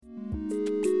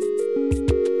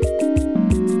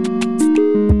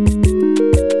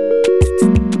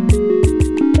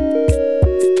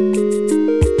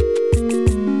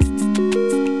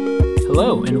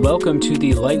welcome to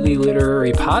the Lightly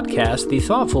Literary Podcast, the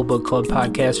thoughtful book club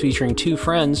podcast featuring two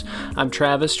friends. I'm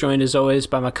Travis, joined as always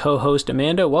by my co-host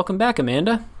Amanda. Welcome back,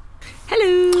 Amanda.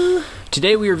 Hello.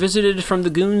 Today we are visited from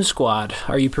the Goon Squad.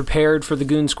 Are you prepared for the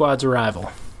Goon Squad's arrival?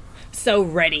 So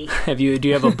ready. Do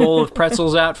you have a bowl of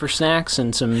pretzels out for snacks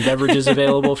and some beverages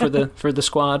available for the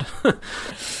squad?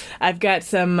 I've got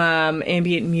some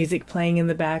ambient music playing in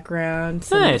the background.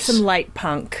 Some light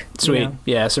punk. Sweet. You know.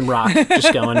 Yeah, some rock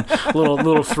just going.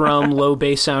 little thrum, low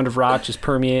bass sound of rock just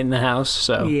permeating the house.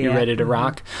 So You're ready to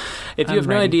rock. If you have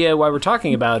no idea why we're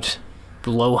talking about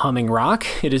low humming rock,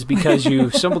 it is because you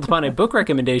stumbled upon a book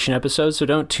recommendation episode, so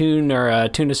don't tune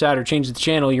us out or change the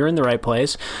channel. You're in the right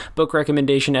place. Book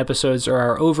recommendation episodes are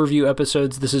our overview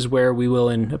episodes. This is where we will,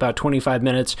 in about 25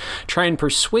 minutes, try and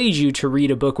persuade you to read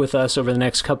a book with us over the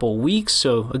next couple weeks.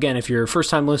 So again, if you're a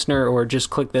first-time listener or just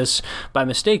click this by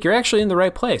mistake, you're actually in the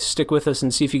right place. Stick with us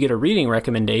and see if you get a reading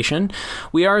recommendation.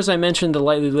 We are, as I mentioned, the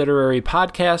Lightly Literary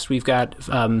Podcast. We've got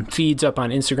feeds up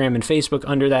on Instagram and Facebook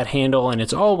under that handle, and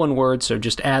it's all one word, so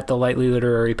just at the Lightly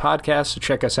Literary Podcast. So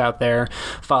check us out there.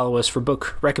 Follow us for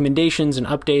book recommendations and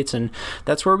updates, and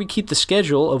that's where we keep the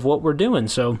schedule of what we're doing.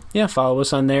 So yeah, follow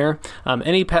us on there.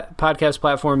 Any podcast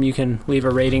platform you can leave a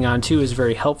rating on too is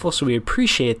very helpful, so we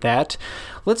appreciate that.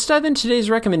 Let's dive into today's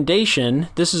recommendation.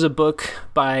 This is a book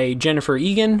by Jennifer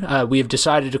Egan. We have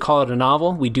decided to call it a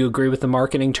novel. We do agree with the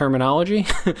marketing terminology.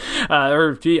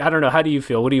 Or I don't know, how do you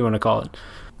feel? What do you want to call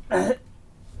it?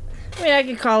 I mean, I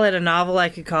could call it a novel. I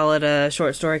could call it a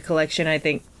short story collection. I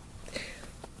think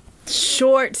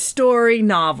short story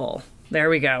novel. There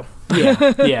we go.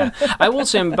 Yeah. I will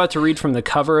say I'm about to read from the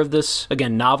cover of this,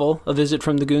 again, novel, A Visit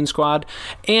from the Goon Squad.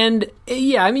 And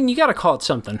yeah, I mean, you got to call it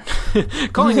something.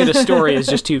 Calling it a story is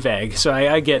just too vague. So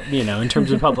I get, in terms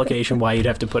of publication, why you'd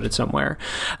have to put it somewhere.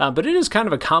 But it is kind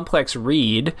of a complex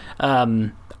read.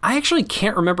 I actually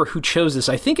can't remember who chose this.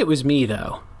 I think it was me,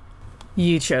 though.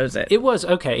 You chose it. It was,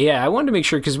 okay, yeah. I wanted to make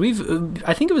sure, because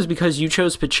I think it was because you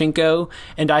chose Pachinko,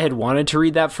 and I had wanted to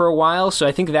read that for a while, so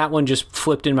I think that one just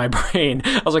flipped in my brain.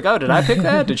 I was like, oh, did I pick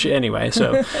that? Anyway,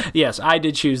 so yes, I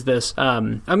did choose this.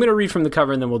 I'm going to read from the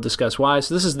cover, and then we'll discuss why.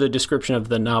 So this is the description of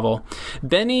the novel.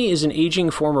 Benny is an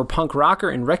aging former punk rocker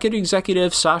and record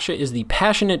executive. Sasha is the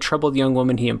passionate, troubled young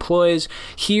woman he employs.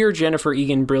 Here, Jennifer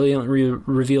Egan brilliantly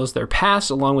reveals their past,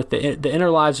 along with the inner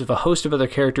lives of a host of other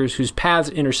characters whose paths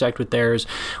intersect with theirs.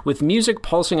 With music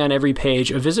pulsing on every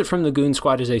page, A Visit from the Goon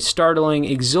Squad is a startling,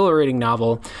 exhilarating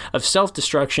novel of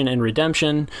self-destruction and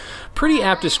redemption. Pretty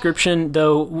apt description,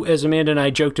 though, as Amanda and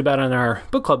I joked about on our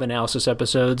book club analysis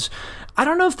episodes, I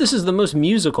don't know if this is the most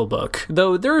musical book,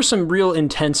 though there are some real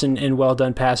intense and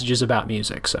well-done passages about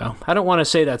music, so I don't want to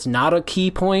say that's not a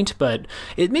key point, but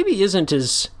it maybe isn't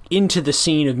as into the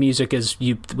scene of music as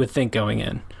you would think going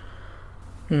in.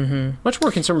 Mm-hmm. Much more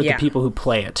concerned with the people who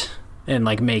play it and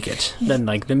make it than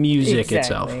the music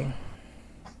itself.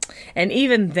 And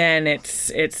even then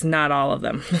it's not all of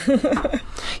them.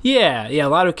 yeah, a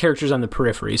lot of characters on the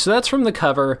periphery. So that's from the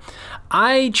cover.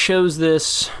 I chose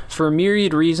this for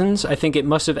myriad reasons. I think it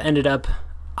must have ended up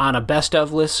on a best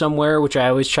of list somewhere, which I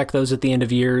always check those at the end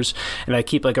of years, and I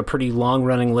keep a pretty long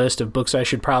running list of books I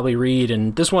should probably read,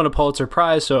 and this won a Pulitzer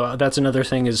Prize, so that's another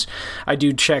thing is I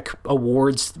do check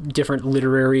awards, different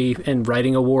literary and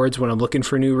writing awards when I'm looking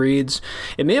for new reads.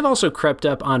 It may have also crept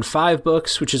up on 5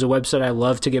 Books, which is a website I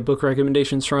love to get book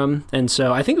recommendations from, and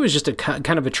so I think it was just a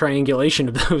kind of a triangulation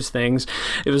of those things.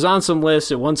 It was on some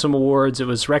lists, it won some awards, it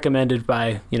was recommended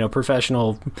by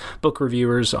professional book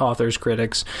reviewers, authors,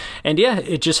 critics, and yeah,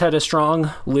 it just had a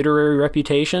strong literary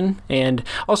reputation, and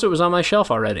also it was on my shelf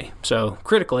already. So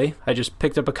critically, I just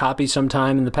picked up a copy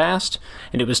sometime in the past,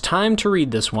 and it was time to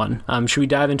read this one. Should we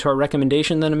dive into our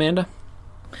recommendation then, Amanda?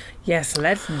 Yes,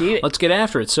 let's do it. Let's get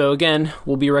after it. So again,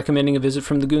 we'll be recommending A Visit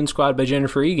from the Goon Squad by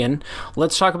Jennifer Egan.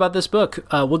 Let's talk about this book.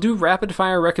 We'll do rapid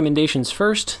fire recommendations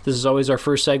first. This is always our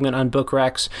first segment on book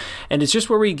recs, and it's just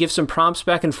where we give some prompts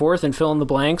back and forth and fill in the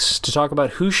blanks to talk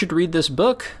about who should read this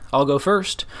book. I'll go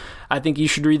first. I think you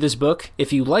should read this book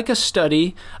if you like a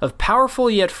study of powerful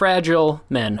yet fragile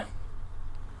men.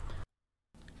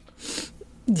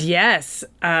 Yes,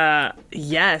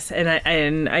 yes,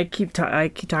 and I keep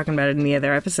talking about it in the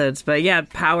other episodes, but yeah,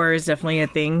 power is definitely a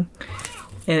thing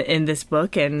in this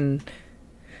book, and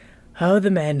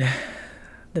the men,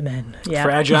 yeah,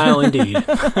 fragile indeed,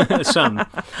 some,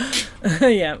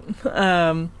 yeah.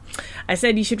 I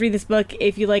said you should read this book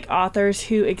if you like authors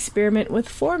who experiment with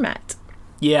format.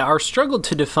 Yeah, our struggle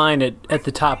to define it at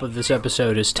the top of this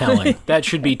episode is telling. That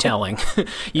should be telling.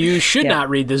 You should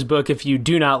not read this book if you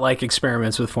do not like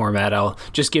experiments with format. I'll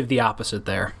just give the opposite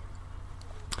there.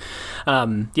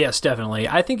 Yes, definitely.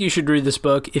 I think you should read this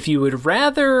book if you would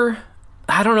rather...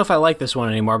 I don't know if I like this one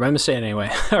anymore, but I'm going to say it anyway.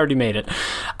 I already made it.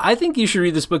 I think you should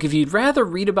read this book if you'd rather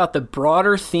read about the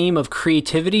broader theme of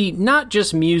creativity, not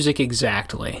just music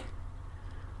exactly.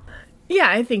 Yeah,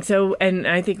 I think so. And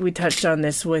I think we touched on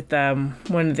this with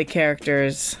one of the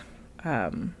characters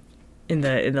in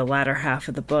the latter half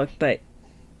of the book. But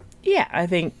yeah, I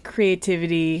think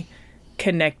creativity,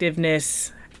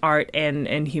 connectiveness, art,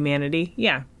 and humanity.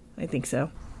 Yeah, I think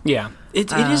so. Yeah,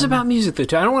 it is about music, though,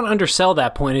 too. I don't want to undersell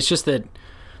that point. It's just that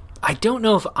I don't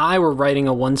know if I were writing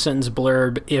a one-sentence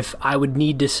blurb if I would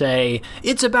need to say,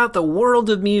 it's about the world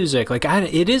of music. Like,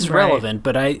 it is relevant,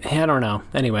 but I don't know.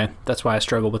 Anyway, that's why I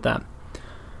struggle with that.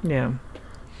 Yeah.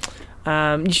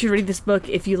 You should read this book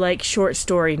if you like short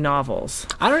story novels.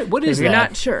 What is that? You're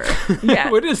not sure. Yeah.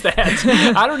 What is that?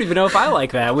 I don't even know if I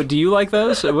like that. Do you like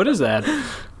those? What is that?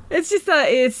 It's just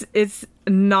it's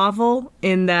novel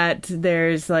in that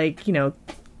there's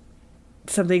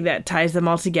something that ties them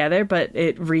all together, but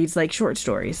it reads like short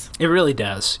stories. It really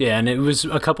does. Yeah, and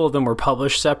a couple of them were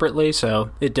published separately,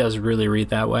 so it does really read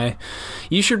that way.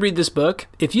 You should read this book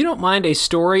if you don't mind a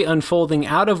story unfolding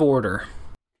out of order.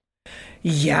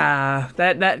 Yeah,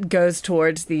 that goes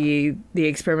towards the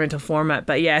experimental format,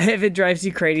 but yeah, if it drives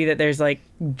you crazy that there's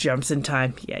jumps in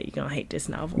time, yeah, you're gonna hate this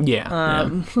novel.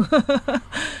 Yeah.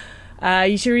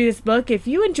 You should read this book if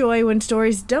you enjoy when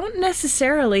stories don't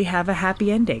necessarily have a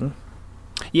happy ending.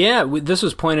 Yeah, this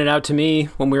was pointed out to me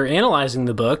when we were analyzing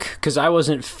the book, because I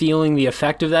wasn't feeling the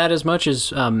effect of that as much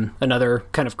as another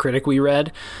kind of critic we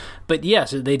read. But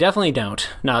yes, they definitely don't.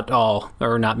 Not all,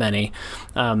 or not many.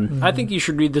 I think you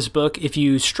should read this book if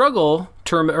you struggle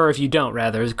or if you don't,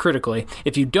 rather, critically.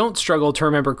 If you don't struggle to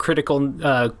remember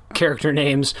critical character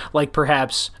names, like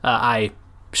perhaps I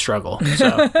struggle.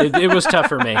 So it was tough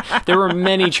for me. There were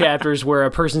many chapters where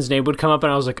a person's name would come up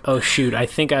and I was like, oh shoot, I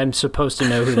think I'm supposed to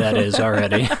know who that is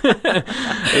already.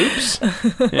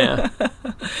 Oops. Yeah.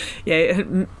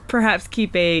 Yeah, perhaps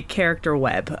keep a character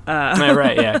web.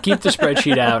 Right, yeah. Keep the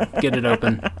spreadsheet out. Get it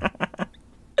open.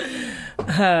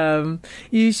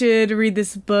 You should read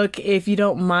this book if you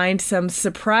don't mind some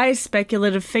surprise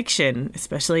speculative fiction,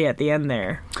 especially at the end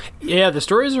there. Yeah, the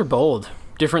stories are bold.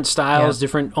 Different styles,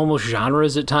 different almost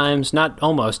genres at times. Not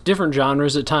almost, different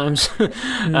genres at times.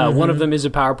 One of them is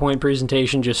a PowerPoint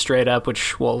presentation, just straight up,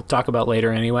 which we'll talk about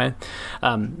later anyway.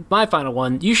 My final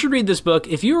one, you should read this book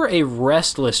if you are a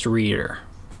restless reader.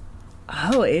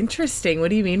 Oh, interesting.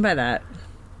 What do you mean by that?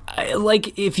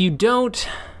 If you don't...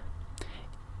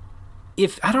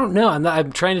 I don't know.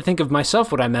 I'm trying to think of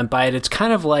myself what I meant by it. It's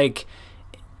kind of like...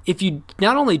 if you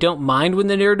not only don't mind when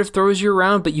the narrative throws you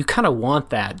around, but you kind of want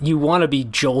that. You want to be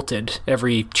jolted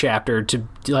every chapter to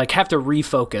have to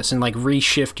refocus and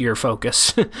reshift your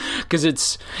focus.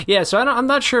 Because so I'm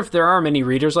not sure if there are many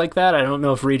readers like that. I don't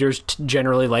know if readers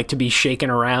generally like to be shaken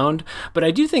around. But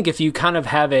I do think if you kind of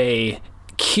have a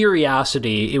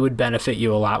curiosity, it would benefit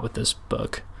you a lot with this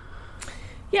book.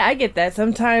 Yeah, I get that.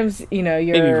 Sometimes, you're...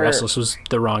 Maybe restless was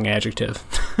the wrong adjective.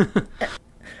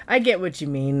 I get what you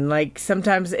mean.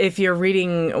 Sometimes if you're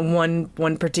reading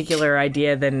one particular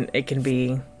idea, then it can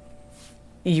be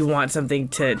you want something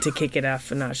to kick it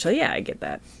off a notch. So yeah, I get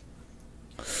that.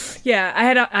 Yeah,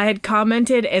 I had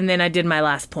commented and then I did my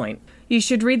last point. You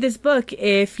should read this book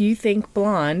if you think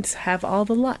blondes have all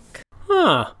the luck.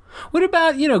 Huh. What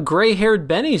about, gray-haired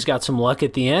Benny's got some luck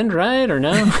at the end, right? Or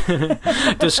no?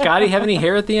 Does Scotty have any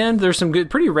hair at the end? There's some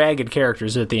pretty ragged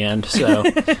characters at the end, so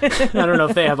I don't know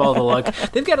if they have all the luck.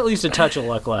 They've got at least a touch of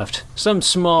luck left. Some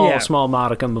small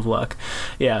modicum of luck.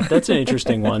 Yeah, that's an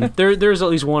interesting one. There's at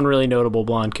least one really notable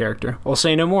blonde character. I'll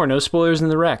say no more. No spoilers in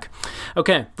the rec.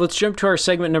 Okay, let's jump to our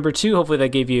segment number 2. Hopefully that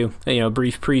gave you a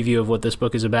brief preview of what this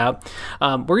book is about.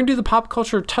 We're going to do the pop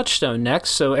culture touchstone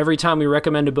next, so every time we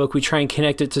recommend a book, we try and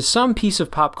connect it to some piece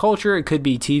of pop culture. It could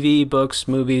be TV, books,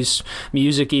 movies,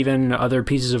 music, even other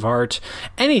pieces of art,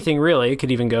 anything really. It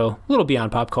could even go a little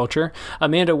beyond pop culture.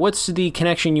 Amanda, what's the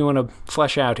connection you want to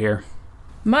flesh out here?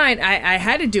 Mine, I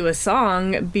had to do a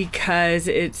song because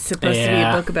it's supposed to be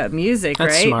a book about music,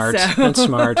 That's right? That's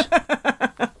smart.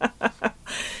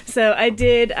 So I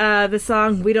did the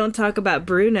song "We Don't Talk About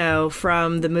Bruno"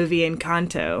 from the movie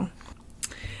Encanto.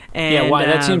 And, why?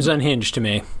 That seems unhinged to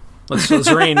me. Let's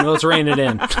rein it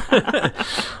in.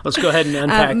 Let's go ahead and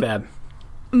unpack that.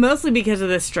 Mostly because of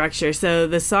the structure. So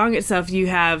the song itself, you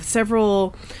have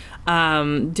several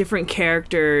different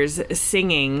characters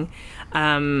singing,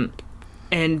 and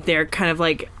they're kind of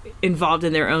involved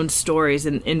in their own stories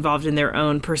and involved in their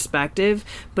own perspective.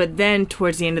 But then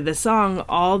towards the end of the song,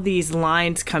 all these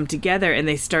lines come together and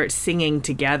they start singing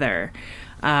together.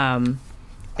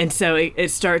 And so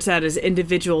it starts out as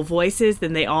individual voices,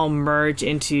 then they all merge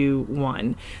into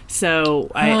one. So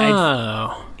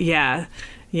so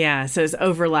it's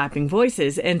overlapping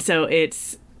voices. And so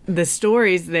it's the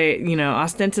stories, they,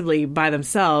 ostensibly by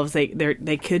themselves,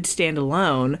 they could stand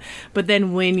alone. But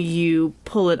then when you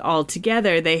pull it all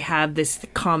together, they have this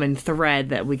common thread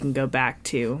that we can go back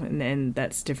to. And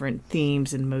that's different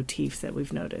themes and motifs that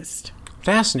we've noticed.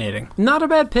 Fascinating. Not a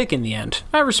bad pick in the end.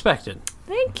 I respect it.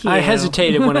 Thank you. I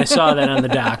hesitated when I saw that on the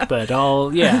doc, but I'll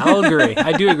agree.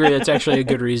 I do agree that's actually a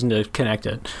good reason to connect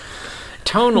it.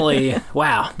 Tonally,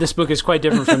 wow, this book is quite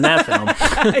different from that film.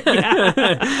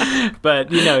 But,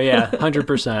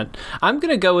 100%. I'm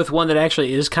going to go with one that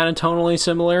actually is kind of tonally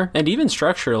similar, and even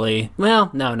structurally.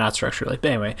 Well, no, not structurally.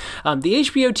 But anyway, the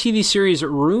HBO TV series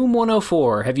Room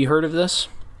 104. Have you heard of this?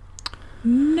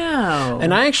 No.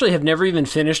 And I actually have never even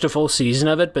finished a full season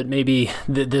of it, but maybe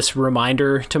this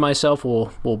reminder to myself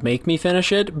will make me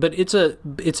finish it. But it's a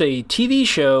TV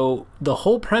show, the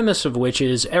whole premise of which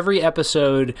is every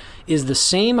episode is the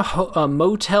same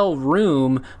motel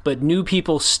room, but new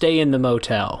people stay in the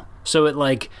motel. So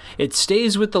it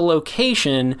stays with the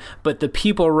location, but the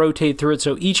people rotate through it.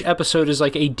 So each episode is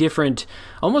like a different,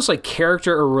 almost like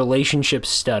character or relationship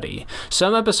study.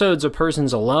 Some episodes a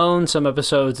person's alone. Some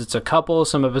episodes it's a couple.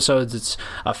 Some episodes it's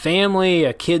a family,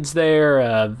 a kid's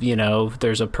there.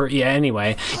 There's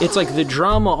anyway, it's like the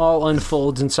drama all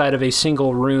unfolds inside of a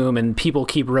single room, and people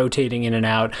keep rotating in and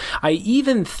out. I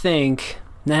even think,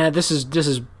 this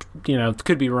is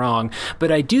could be wrong,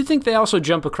 but I do think they also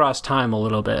jump across time a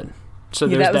little bit. So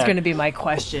that was going to be my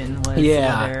question.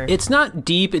 It's not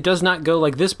deep. It does not go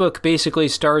like this book basically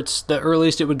starts, the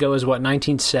earliest it would go is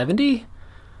 1970?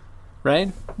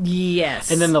 Right? Yes.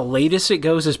 And then the latest it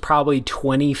goes is probably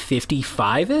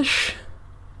 2055-ish?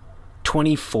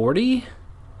 2040?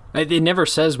 It never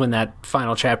says when that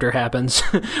final chapter happens.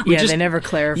 They never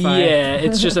clarify. Yeah,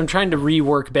 it's just I'm trying to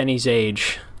rework Benny's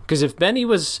age. Because if Benny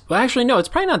was... Well, actually, no, it's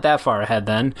probably not that far ahead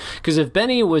then. Because if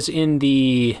Benny was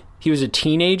he was a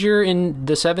teenager in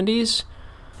the 70s?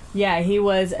 Yeah, he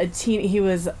was a teen... He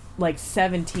was like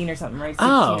 17 or something, right? 16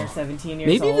 or 17 years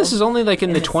old. Maybe this is only like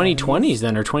in the 2020s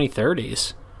then, or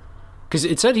 2030s. Because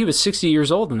it said he was 60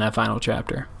 years old in that final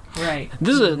chapter. Right.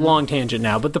 This is a long tangent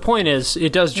now, but the point is,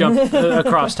 it does jump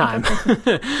across time.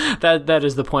 That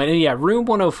is the point. And yeah, Room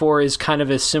 104 is kind of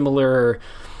a similar...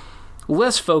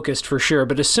 less focused for sure,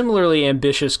 but a similarly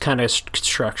ambitious kind of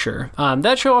structure.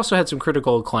 That show also had some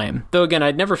critical acclaim. Though again,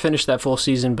 I'd never finished that full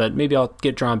season, but maybe I'll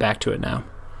get drawn back to it now.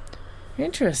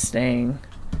 Interesting.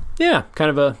 Yeah, kind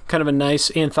of a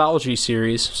nice anthology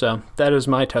series. So that is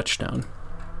my touchstone.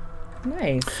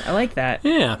 Nice. I like that.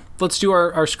 Yeah. Let's do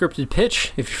our scripted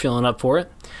pitch if you're feeling up for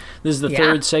it. This is the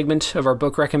third segment of our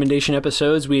book recommendation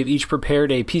episodes. We have each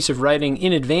prepared a piece of writing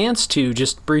in advance to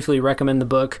just briefly recommend the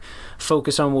book,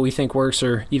 focus on what we think works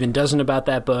or even doesn't about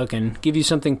that book, and give you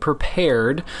something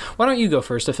prepared. Why don't you go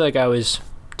first? I feel like I always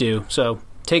do. So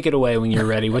take it away when you're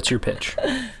ready. What's your pitch?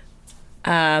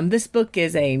 This book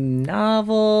is a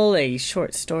novel, a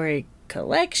short story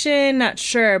collection, not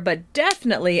sure, but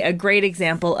definitely a great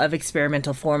example of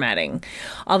experimental formatting.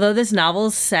 Although this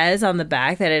novel says on the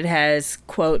back that it has,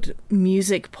 quote,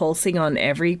 music pulsing on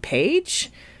every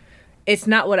page, it's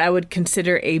not what I would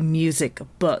consider a music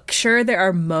book. Sure, there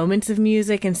are moments of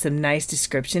music and some nice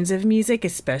descriptions of music,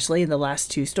 especially in the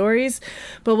last two stories,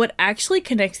 but what actually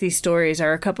connects these stories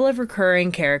are a couple of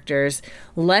recurring characters,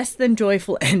 less than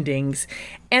joyful endings,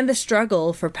 and the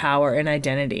struggle for power and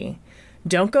identity.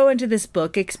 Don't go into this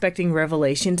book expecting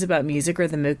revelations about music or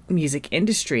the music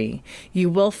industry.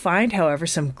 You will find, however,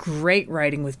 some great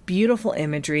writing with beautiful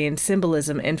imagery and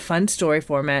symbolism and fun story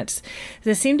formats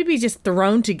that seem to be just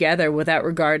thrown together without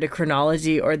regard to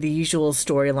chronology or the usual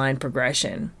storyline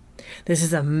progression. This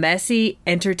is a messy,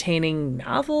 entertaining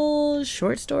novel,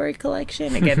 short story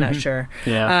collection, again, not sure,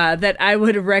 that I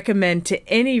would recommend to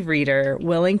any reader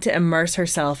willing to immerse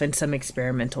herself in some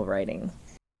experimental writing.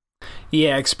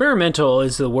 Yeah, experimental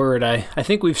is the word. I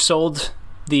think we've sold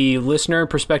the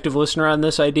prospective listener on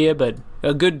this idea, but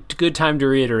a good time to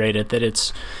reiterate it, that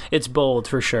it's bold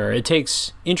for sure. It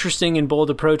takes interesting and bold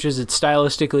approaches. It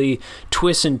stylistically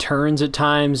twists and turns at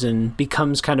times and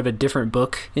becomes kind of a different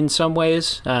book in some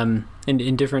ways,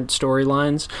 in different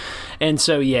storylines. And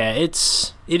so, yeah,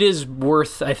 it is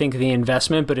worth, I think, the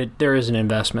investment, but there is an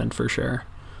investment for sure.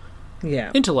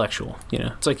 Yeah. Intellectual,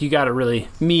 It's like you got to really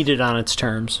meet it on its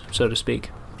terms, so to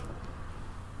speak.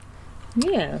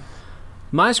 Yeah.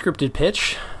 My scripted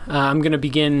pitch, I'm going to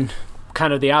begin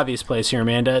kind of the obvious place here,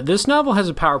 Amanda. This novel has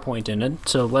a PowerPoint in it,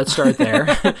 so let's start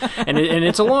there. and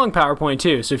it's a long PowerPoint,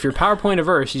 too. So if you're PowerPoint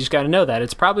averse, you just got to know that.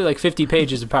 It's probably like 50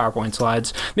 pages of PowerPoint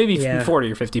slides. Maybe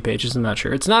 40 or 50 pages, I'm not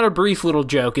sure. It's not a brief little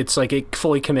joke. It's like it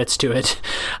fully commits to it.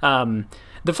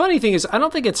 The funny thing is, I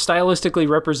don't think it's stylistically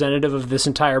representative of this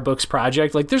entire book's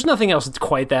project. Like, there's nothing else that's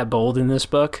quite that bold in this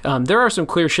book. There are some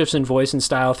clear shifts in voice and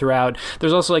style throughout.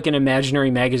 There's also, like, an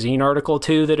imaginary magazine article,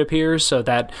 too, that appears. So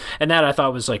that I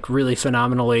thought was, like, really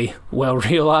phenomenally well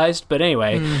realized. But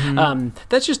anyway,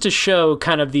 that's just to show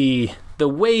kind of the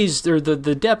ways or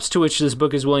the depths to which this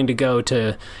book is willing to go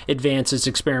to advance its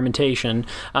experimentation.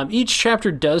 Each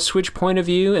chapter does switch point of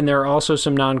view, and there are also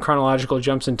some non-chronological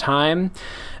jumps in time.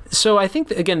 So I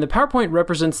think, again, the PowerPoint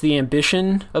represents the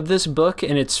ambition of this book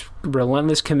and its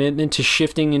relentless commitment to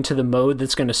shifting into the mode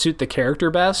that's going to suit the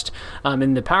character best.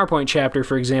 In the PowerPoint chapter,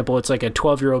 for example, it's like a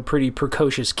 12-year-old pretty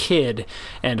precocious kid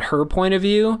and her point of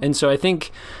view. And so I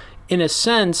think, in a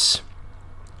sense,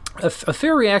 a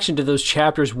fair reaction to those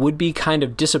chapters would be kind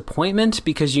of disappointment,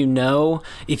 because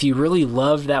if you really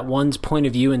love that one's point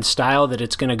of view and style, that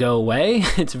it's going to go away.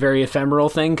 It's a very ephemeral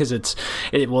thing because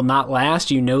it will not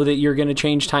last. You know that you're going to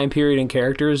change time period and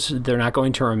characters. They're not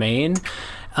going to remain.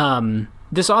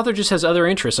 This author just has other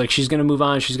interests. Like, she's going to move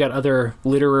on. She's got other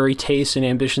literary tastes and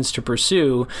ambitions to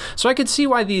pursue. So I could see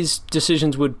why these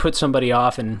decisions would put somebody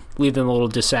off and leave them a little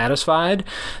dissatisfied.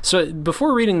 So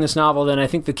before reading this novel, then, I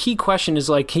think the key question is,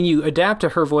 like, can you adapt to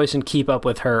her voice and keep up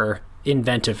with her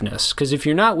inventiveness? Because if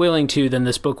you're not willing to, then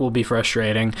this book will be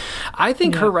frustrating. I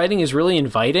think her writing is really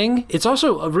inviting. It's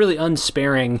also really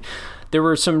unsparing. There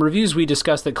were some reviews we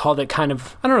discussed that called it kind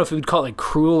of, I don't know if we would call it like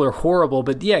cruel or horrible,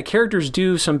 but yeah, characters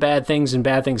do some bad things and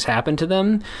bad things happen to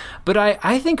them. But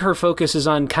I think her focus is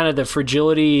on kind of the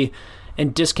fragility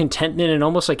and discontentment and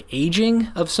almost like aging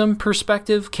of some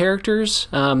perspective characters.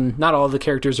 Not all the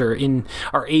characters are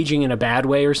aging in a bad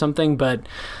way or something, but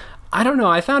I don't know.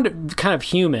 I found it kind of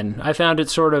human. I found it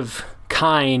sort of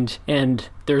kind, and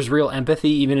there's real empathy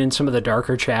even in some of the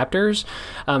darker chapters.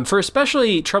 For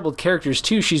especially troubled characters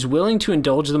too, she's willing to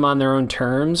indulge them on their own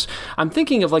terms. I'm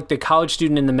thinking of like the college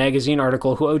student in the magazine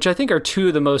article, which I think are two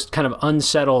of the most kind of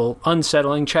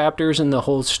unsettling chapters in the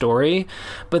whole story,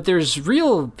 but there's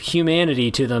real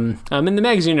humanity to them. In the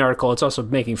magazine article, it's also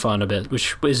making fun of it,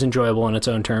 which is enjoyable in its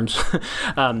own terms.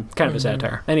 Kind of a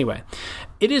satire. Anyway,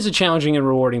 it is a challenging and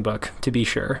rewarding book, to be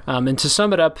sure. And to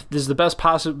sum it up, this is the best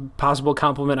possible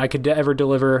compliment I could ever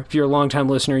deliver. If you're a longtime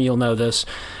listener, you'll know this.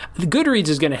 The Goodreads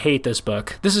is going to hate this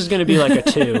book. This is going to be like a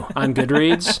 2 on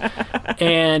Goodreads.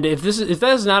 And if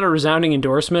that is not a resounding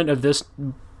endorsement of this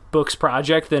book's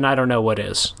project, then I don't know what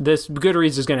is. This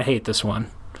Goodreads is going to hate this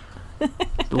one.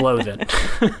 Loathe it.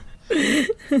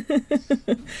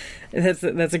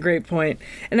 That's a great point.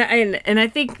 And I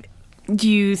think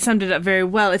you summed it up very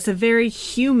well. It's a very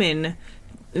human.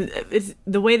 It's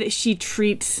the way that she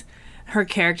treats her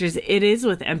characters. It is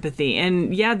with empathy,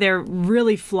 and yeah, they're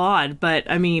really flawed. But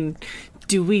I mean,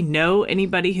 do we know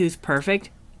anybody who's perfect?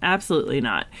 Absolutely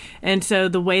not. And so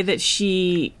the way that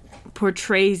she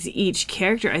portrays each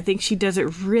character, I think she does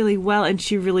it really well, and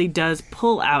she really does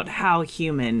pull out how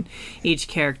human each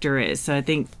character is. So I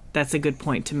think that's a good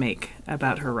point to make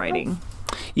about her writing.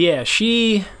 Yeah,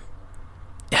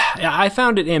 I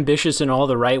found it ambitious in all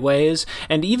the right ways,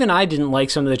 and even I didn't like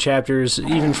some of the chapters,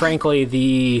 even frankly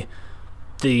the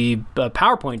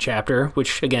PowerPoint chapter,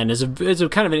 which again is a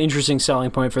kind of an interesting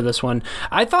selling point for this one.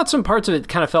 I thought some parts of it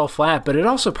kind of fell flat, but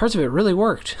parts of it really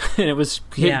worked, and it was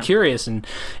curious and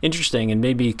interesting, and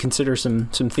maybe consider some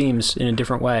themes in a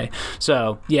different way.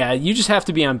 So yeah, you just have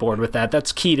to be on board with that.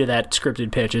 That's key to that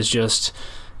scripted pitch, is just,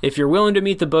 if you're willing to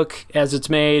meet the book as it's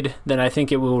made, then I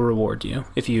think it will reward you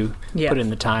if you put in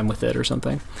the time with it or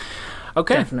something.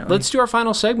 Okay, definitely. Let's do our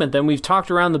final segment then. We've talked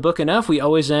around the book enough. We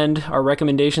always end our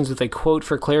recommendations with a quote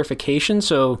for clarification,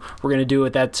 so we're going to do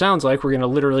what that sounds like. We're going to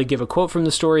literally give a quote from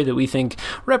the story that we think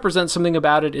represents something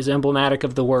about it, is emblematic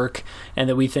of the work, and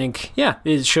that we think,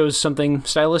 it shows something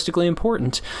stylistically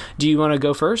important. Do you want to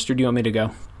go first, or do you want me to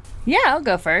go? Yeah, I'll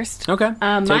go first. Okay.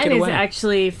 Mine is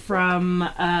actually from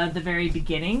the very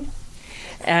beginning,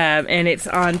 and it's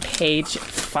on page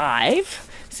 5.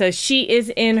 So she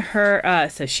is in her,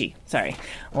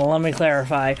 let me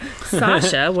clarify.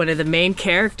 Sasha, one of the main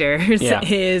characters,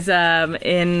 is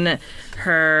in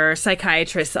her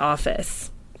psychiatrist's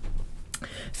office.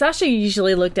 Sasha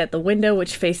usually looked at the window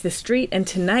which faced the street, and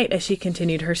tonight, as she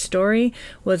continued her story,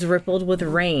 was rippled with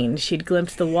rain. She'd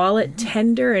glimpsed the wallet,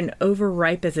 tender and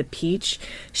overripe as a peach.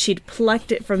 She'd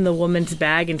plucked it from the woman's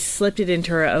bag and slipped it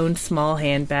into her own small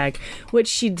handbag, which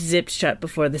she'd zipped shut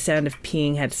before the sound of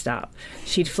peeing had stopped.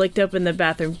 She'd flicked open the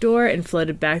bathroom door and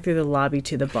floated back through the lobby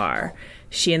to the bar.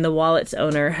 She and the wallet's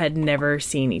owner had never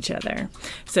seen each other.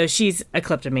 So she's a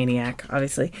kleptomaniac,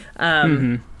 obviously.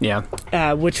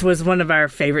 Yeah. Which was one of our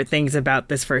favorite things about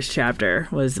this first chapter,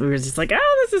 was we were just like,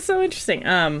 oh, this is so interesting.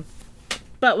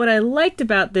 But what I liked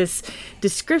about this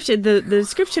description, the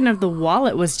description of the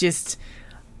wallet was just,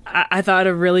 I thought,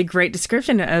 a really great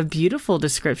description, a beautiful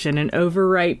description, an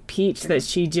overripe peach that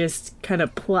she just kind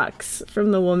of plucks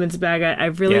from the woman's bag. I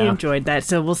really enjoyed that.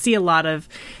 So we'll see a lot of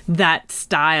that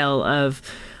style of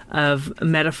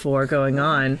metaphor going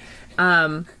on.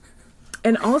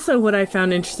 And also what I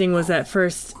found interesting was that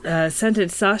first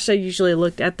sentence, Sasha usually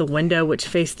looked at the window which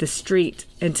faced the street,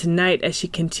 and tonight, as she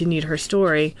continued her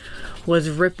story, was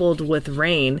rippled with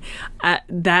rain.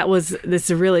 This is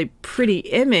a really pretty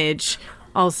image.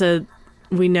 Also,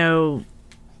 we know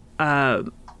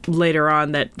later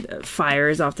on that fire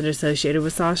is often associated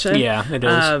with Sasha. Yeah, it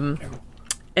is.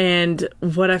 And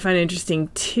what I find interesting,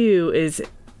 too, is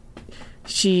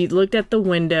she looked at the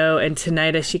window, and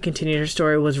tonight, as she continued her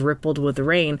story, was rippled with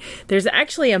rain. There's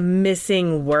actually a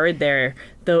missing word there,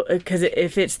 though, because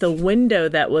if it's the window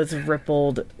that was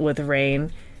rippled with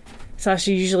rain,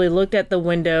 Sasha usually looked at the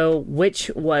window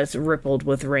which was rippled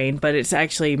with rain, but it's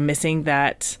actually missing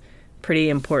that pretty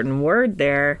important word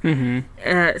there.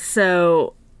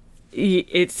 So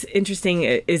it's interesting.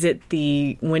 Is it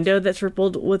the window that's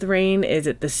rippled with rain? Is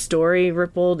it the story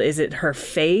rippled? Is it her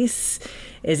face?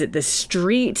 Is it the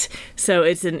street? So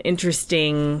it's an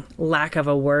interesting lack of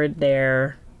a word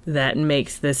there that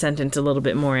makes the sentence a little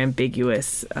bit more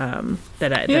ambiguous,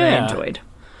 that I enjoyed.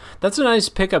 That's a nice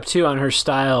pickup too on her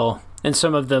style and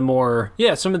some of the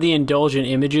indulgent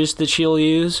images that she'll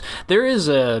use. There is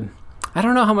I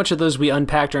don't know how much of those we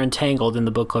unpacked or untangled in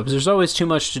the book clubs. There's always too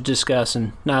much to discuss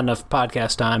and not enough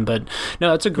podcast time. But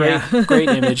no, it's a great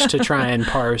image to try and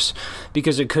parse,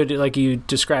 because it could, like you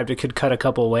described, it could cut a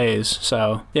couple ways.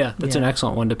 So yeah, that's an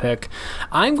excellent one to pick.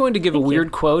 I'm going to give a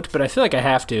weird quote, but I feel like I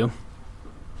have to.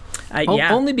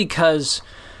 Only because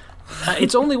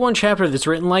it's only one chapter that's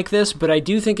written like this, but I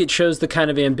do think it shows the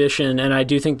kind of ambition, and I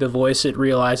do think the voice it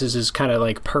realizes is kind of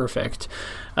like perfect.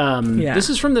 This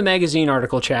is from the magazine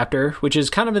article chapter, which is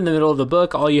kind of in the middle of the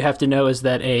book. All you have to know is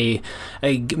that a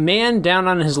man down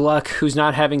on his luck who's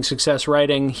not having success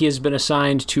writing, he has been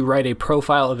assigned to write a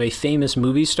profile of a famous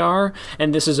movie star,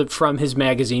 and this is from his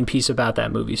magazine piece about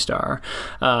that movie star.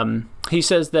 He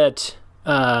says that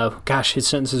his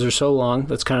sentences are so long.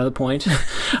 That's kind of the point.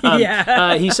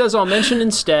 He says, I'll mention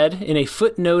instead, in a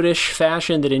footnote-ish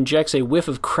fashion that injects a whiff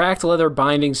of cracked leather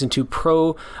bindings into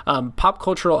pop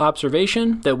cultural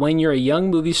observation, that when you're a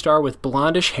young movie star with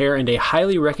blondish hair and a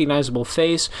highly recognizable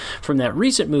face from that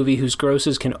recent movie whose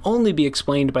grosses can only be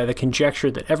explained by the conjecture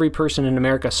that every person in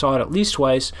America saw it at least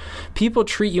twice, people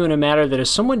treat you in a manner that is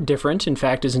somewhat different, in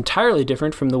fact is entirely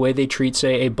different from the way they treat,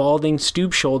 say, a balding,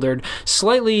 stoop-shouldered,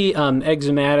 slightly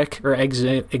eczematic or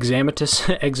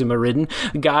eczema-ridden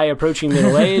guy approaching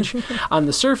middle age. On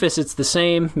the surface, it's the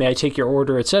same, may I take your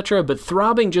order, etc., but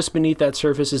throbbing just beneath that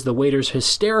surface is the waiter's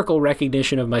hysterical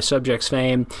recognition of my subject's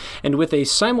fame, and with a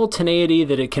simultaneity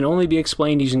that it can only be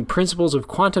explained using principles of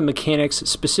quantum mechanics,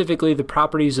 specifically the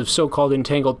properties of so-called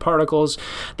entangled particles,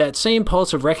 that same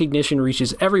pulse of recognition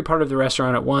reaches every part of the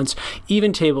restaurant at once,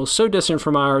 even tables so distant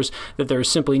from ours that there is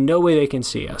simply no way they can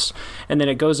see us. And then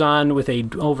it goes on with a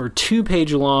over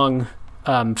 2-page long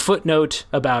footnote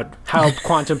about how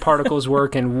quantum particles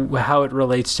work and how it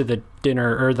relates to the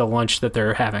dinner or the lunch that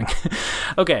they're having.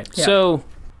 So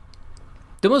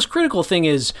the most critical thing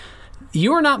is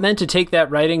you are not meant to take that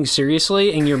writing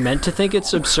seriously, and you're meant to think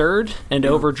it's absurd and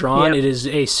overdrawn. It is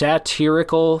a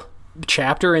satirical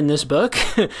chapter in this book,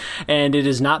 and it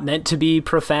is not meant to be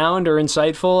profound or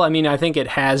insightful. I mean, I think it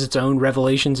has its own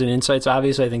revelations and insights,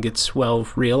 obviously. I think it's well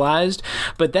realized,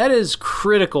 but that is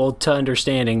critical to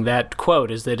understanding that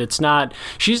quote, is that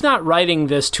she's not writing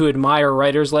this to admire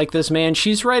writers like this man.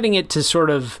 She's writing it to sort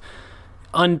of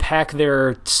unpack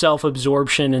their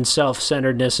self-absorption and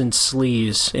self-centeredness and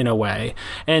sleaze in a way.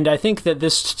 And I think that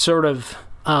this sort of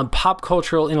pop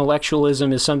cultural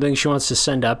intellectualism is something she wants to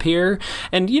send up here.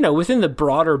 And, you know, within the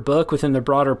broader book, within the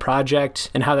broader project,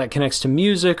 and how that connects to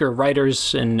music or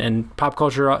writers and pop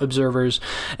culture observers.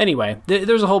 Anyway,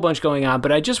 there's a whole bunch going on,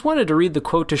 but I just wanted to read the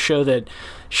quote to show that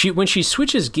when she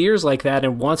switches gears like that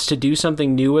and wants to do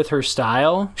something new with her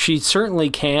style, she certainly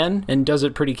can, and does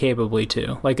it pretty capably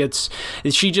too. Like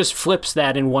she just flips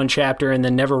that in one chapter and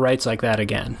then never writes like that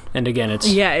again. And again,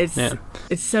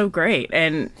 it's so great.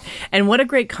 And what a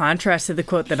great contrast to the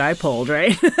quote that I pulled,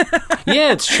 right?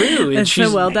 Yeah, it's true. It's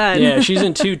so well done. Yeah, she's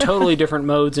in two totally different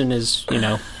modes and is, you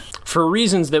know, for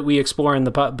reasons that we explore in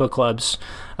the book club's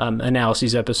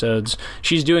analyses episodes,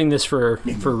 she's doing this for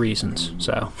reasons.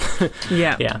 So,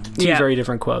 two very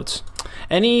different quotes.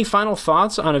 Any final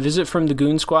thoughts on A Visit from the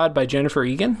Goon Squad by Jennifer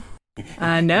Egan?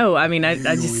 No, I mean, I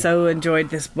just so enjoyed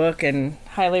this book and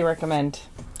highly recommend.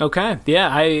 Okay. Yeah,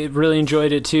 I really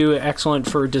enjoyed it too. Excellent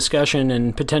for discussion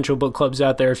and potential book clubs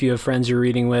out there if you have friends you're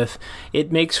reading with.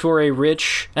 It makes for a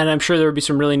rich, and I'm sure there will be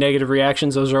some really negative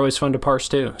reactions. Those are always fun to parse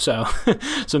too. So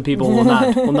some people will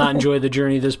not enjoy the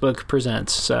journey this book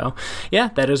presents. So yeah,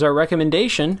 that is our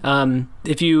recommendation.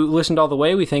 If you listened all the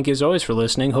way, we thank you as always for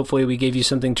listening. Hopefully we gave you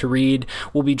something to read.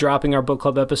 We'll be dropping our book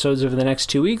club episodes over the next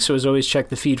 2 weeks. So as always, check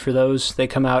the feed for those. They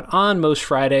come out on most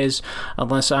Fridays,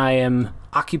 unless I am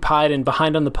occupied and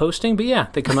behind on the posting, but yeah,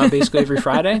 they come out basically every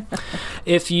Friday.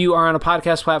 If you are on a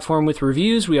podcast platform with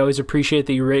reviews, we always appreciate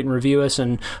that you rate and review us,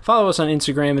 and follow us on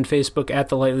Instagram and Facebook at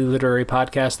the Lightly Literary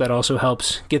Podcast. That also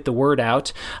helps get the word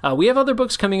out. We have other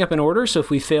books coming up in order, so if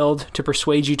we failed to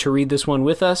persuade you to read this one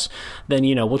with us, then,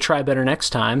 you know, we'll try better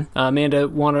next time. Amanda,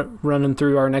 want to run them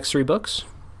through our next 3 books?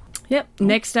 Yep.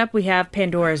 Next up, we have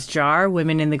Pandora's Jar,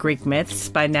 Women in the Greek Myths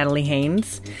by Natalie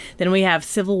Haynes. Then we have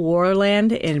Civil War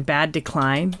Land in Bad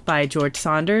Decline by George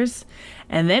Saunders.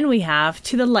 And then we have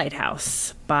To the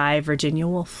Lighthouse by Virginia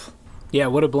Woolf. Yeah,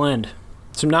 what a blend.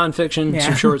 Some nonfiction,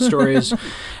 some short stories,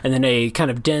 and then a kind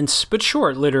of dense but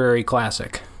short literary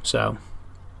classic. So,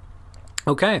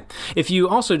 okay. If you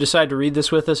also decide to read this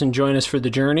with us and join us for the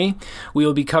journey, we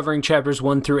will be covering chapters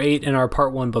 1 through 8 in our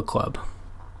Part 1 book club,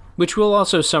 which we'll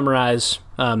also summarize,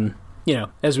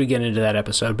 as we get into that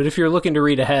episode. But if you're looking to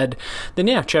read ahead, then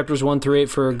yeah, chapters 1 through 8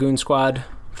 for Goon Squad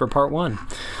for part 1.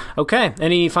 Okay,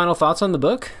 any final thoughts on the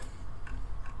book?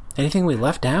 Anything we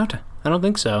left out? I don't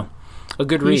think so. A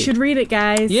good read. You should read it,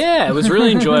 guys. Yeah, it was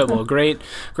really enjoyable. Great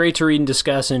to read and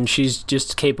discuss, and she's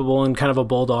just capable and kind of a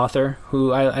bold author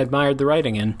who I admired the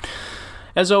writing in.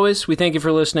 As always, we thank you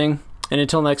for listening, and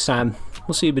until next time,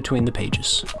 we'll see you between the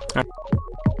pages. All right.